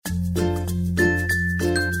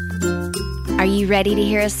Are you ready to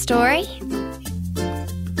hear a story?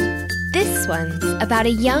 This one's about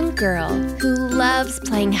a young girl who loves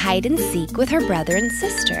playing hide and seek with her brother and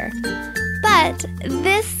sister. But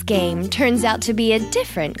this game turns out to be a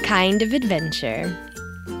different kind of adventure.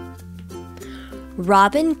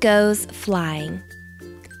 Robyn Goes Flying,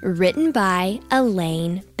 written by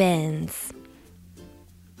Elaine Benz.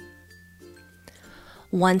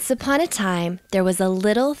 Once upon a time, there was a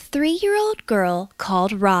little 3-year-old girl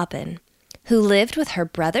called Robyn, who lived with her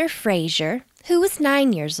brother Fraser, who was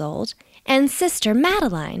 9 years old, and sister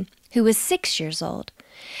Madeline, who was 6 years old.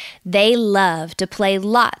 They loved to play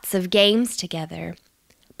lots of games together,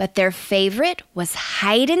 but their favorite was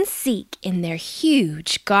hide and seek in their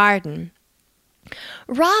huge garden.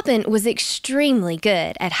 Robyn was extremely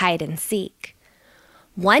good at hide and seek.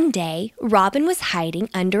 One day, Robyn was hiding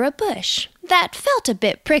under a bush that felt a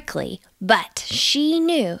bit prickly, but she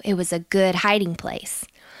knew it was a good hiding place.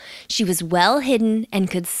 She was well hidden and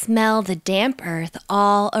could smell the damp earth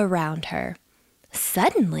all around her.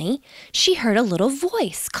 Suddenly, she heard a little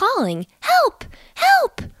voice calling, "Help!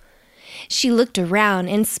 Help!" She looked around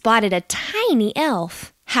and spotted a tiny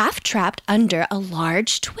elf, half-trapped under a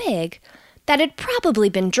large twig that had probably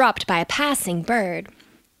been dropped by a passing bird.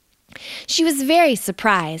 She was very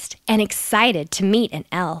surprised and excited to meet an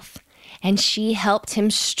elf, and she helped him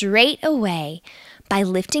straight away by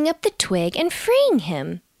lifting up the twig and freeing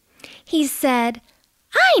him. He said,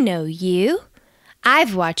 "I know you.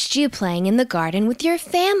 I've watched you playing in the garden with your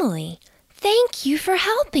family. Thank you for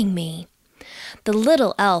helping me." The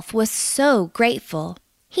little elf was so grateful.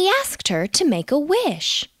 He asked her to make a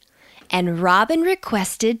wish, and Robyn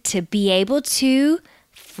requested to be able to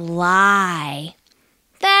fly.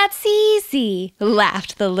 "That's easy,"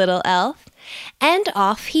 laughed the little elf, and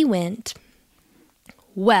off he went.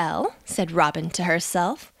 "Well," said Robyn to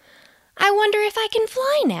herself, "I wonder if I can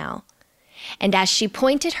fly now." And as she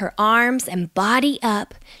pointed her arms and body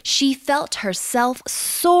up, she felt herself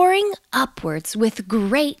soaring upwards with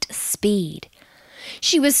great speed.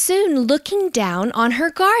 She was soon looking down on her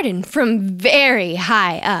garden from very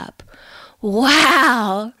high up.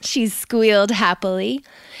 "Wow!" she squealed happily,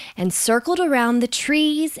 and circled around the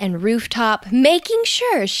trees and rooftop, making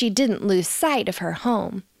sure she didn't lose sight of her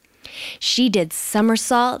home. She did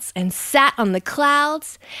somersaults and sat on the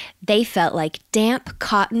clouds. They felt like damp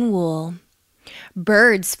cotton wool.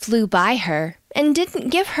 Birds flew by her and didn't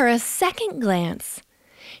give her a second glance.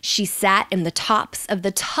 She sat in the tops of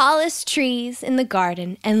the tallest trees in the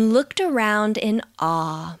garden and looked around in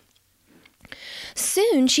awe.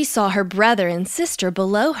 Soon she saw her brother and sister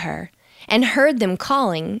below her and heard them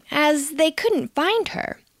calling as they couldn't find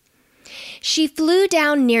her. She flew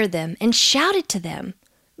down near them and shouted to them,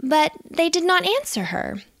 but they did not answer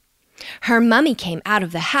her. Her mummy came out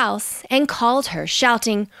of the house and called her,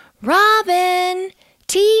 shouting, "Robyn,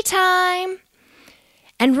 tea time!"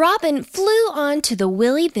 And Robyn flew on to the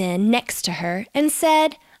willow bin next to her and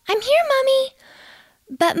said, "I'm here, Mummy."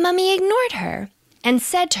 But Mummy ignored her and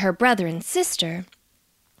said to her brother and sister,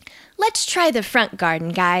 "Let's try the front garden,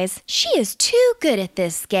 guys. She is too good at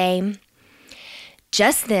this game."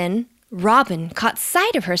 Just then, Robyn caught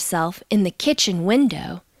sight of herself in the kitchen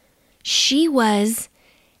window. She was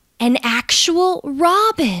an actual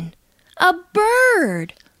robin, a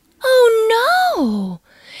bird. Oh no!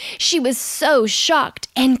 She was so shocked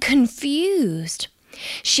and confused.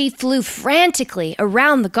 She flew frantically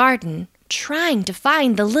around the garden, trying to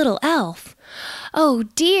find the little elf. "Oh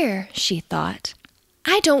dear," she thought,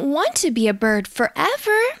 "I don't want to be a bird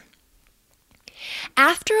forever."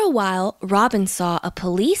 After a while, Robyn saw a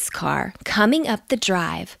police car coming up the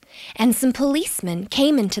drive, and some policemen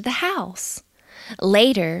came into the house.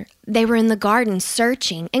 Later, they were in the garden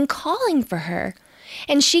searching and calling for her,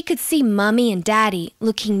 and she could see Mummy and Daddy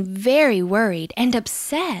looking very worried and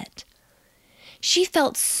upset. She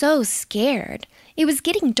felt so scared. It was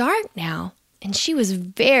getting dark now, and she was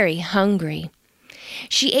very hungry.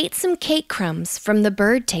 She ate some cake crumbs from the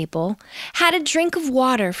bird table, had a drink of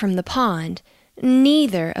water from the pond,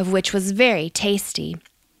 neither of which was very tasty,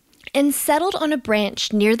 and settled on a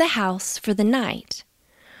branch near the house for the night.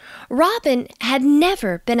 Robyn had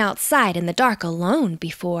never been outside in the dark alone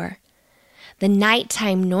before. The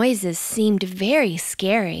nighttime noises seemed very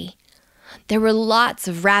scary. There were lots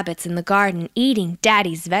of rabbits in the garden eating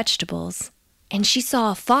Daddy's vegetables, and she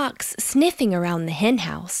saw a fox sniffing around the hen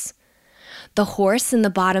house. The horse in the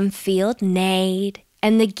bottom field neighed,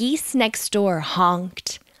 and the geese next door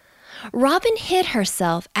honked. Robyn hid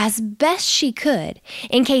herself as best she could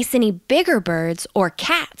in case any bigger birds or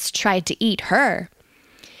cats tried to eat her.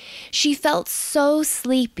 She felt so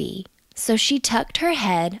sleepy, So she tucked her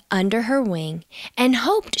head under her wing and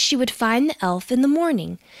hoped she would find the elf in the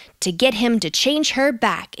morning to get him to change her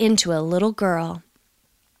back into a little girl.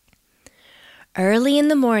 Early in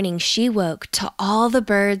the morning she woke to all the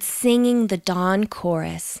birds singing the dawn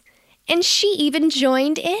chorus, and she even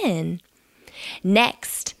joined in.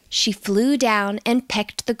 Next, she flew down and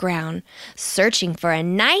pecked the ground, searching for a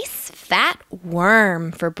nice fat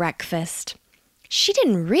worm for breakfast. She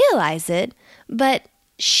didn't realize it, but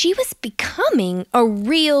she was becoming a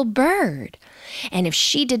real bird. And if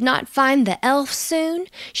she did not find the elf soon,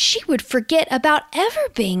 she would forget about ever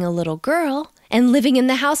being a little girl and living in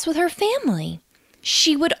the house with her family.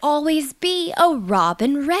 She would always be a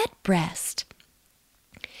robin redbreast.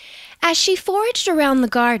 As she foraged around the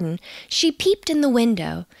garden, she peeped in the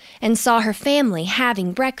window and saw her family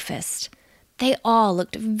having breakfast. They all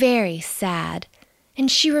looked very sad,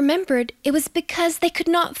 and she remembered it was because they could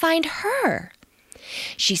not find her.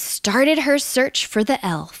 She started her search for the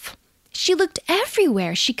elf. She looked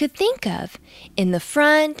everywhere she could think of, in the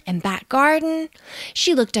front and back garden.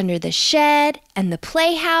 She looked under the shed and the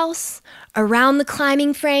playhouse, around the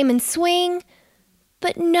climbing frame and swing,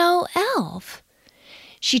 but no elf.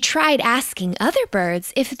 She tried asking other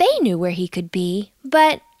birds if they knew where he could be,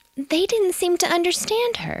 but they didn't seem to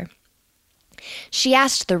understand her. She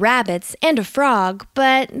asked the rabbits and a frog,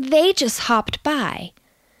 but they just hopped by.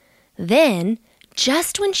 Then,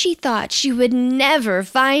 just when she thought she would never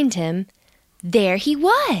find him, there he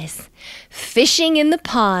was, fishing in the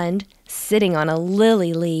pond, sitting on a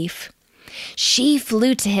lily leaf. She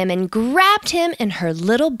flew to him and grabbed him in her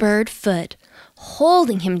little bird foot,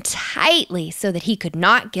 holding him tightly so that he could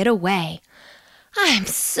not get away. "I'm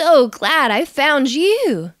so glad I found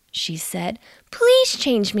you," she said. "Please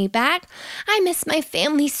change me back. I miss my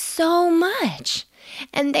family so much,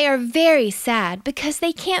 and they are very sad because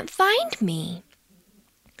they can't find me."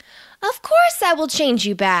 "Of course I will change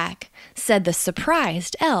you back," said the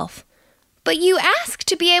surprised elf. "But you asked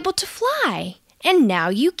to be able to fly, and now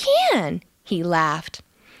you can," he laughed.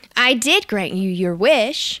 "I did grant you your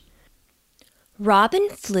wish." Robyn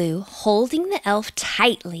flew, holding the elf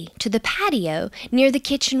tightly, to the patio near the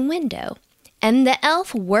kitchen window, and the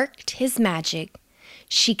elf worked his magic.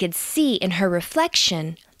 She could see in her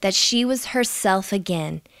reflection that she was herself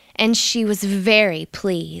again, and she was very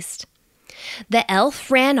pleased. The elf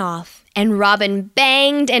ran off, and Robyn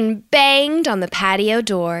banged and banged on the patio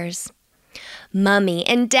doors. Mummy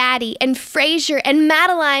and Daddy and Frasier and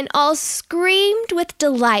Madeline all screamed with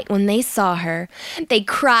delight when they saw her. They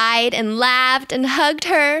cried and laughed and hugged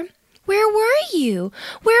her. "Where were you?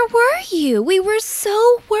 Where were you? We were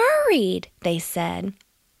so worried," they said.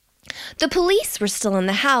 The police were still in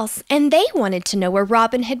the house, and they wanted to know where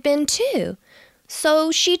Robyn had been too.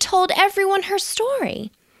 So she told everyone her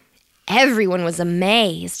story. Everyone was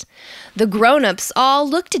amazed. The grown-ups all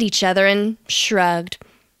looked at each other and shrugged.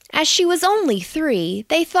 As she was only 3,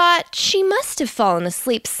 they thought she must have fallen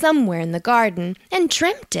asleep somewhere in the garden and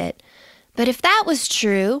dreamt it. But if that was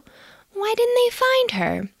true, why didn't they find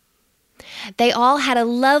her? They all had a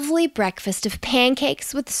lovely breakfast of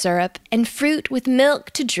pancakes with syrup and fruit with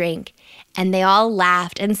milk to drink, and they all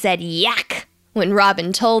laughed and said "Yuck" when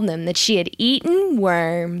Robyn told them that she had eaten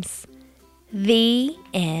worms. The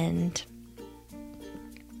end.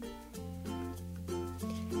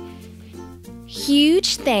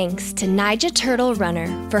 Huge thanks to Nija Turtle Runner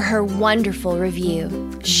for her wonderful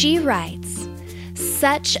review. She writes,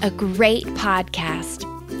 "Such a great podcast.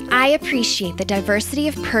 I appreciate the diversity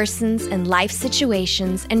of persons and life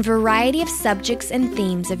situations and variety of subjects and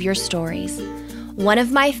themes of your stories. One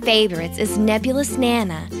of my favorites is Nebulous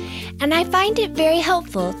Nana, and I find it very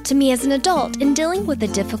helpful to me as an adult in dealing with a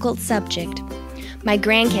difficult subject. My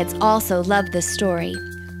grandkids also love this story.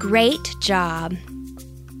 Great job."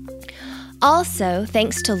 Also,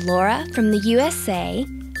 thanks to Laura from the USA,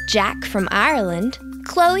 Jack from Ireland,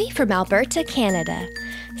 Chloe from Alberta, Canada,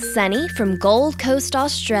 Sunny from Gold Coast,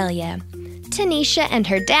 Australia, Tanisha and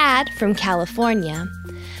her dad from California,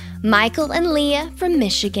 Michael and Leah from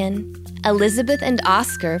Michigan, Elizabeth and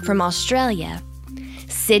Oscar from Australia,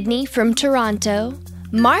 Sydney from Toronto,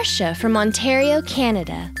 Marcia from Ontario,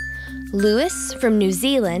 Canada, Lewis from New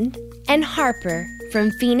Zealand, and Harper from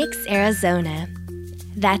Phoenix, Arizona.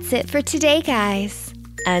 That's it for today, guys.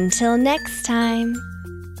 Until next time.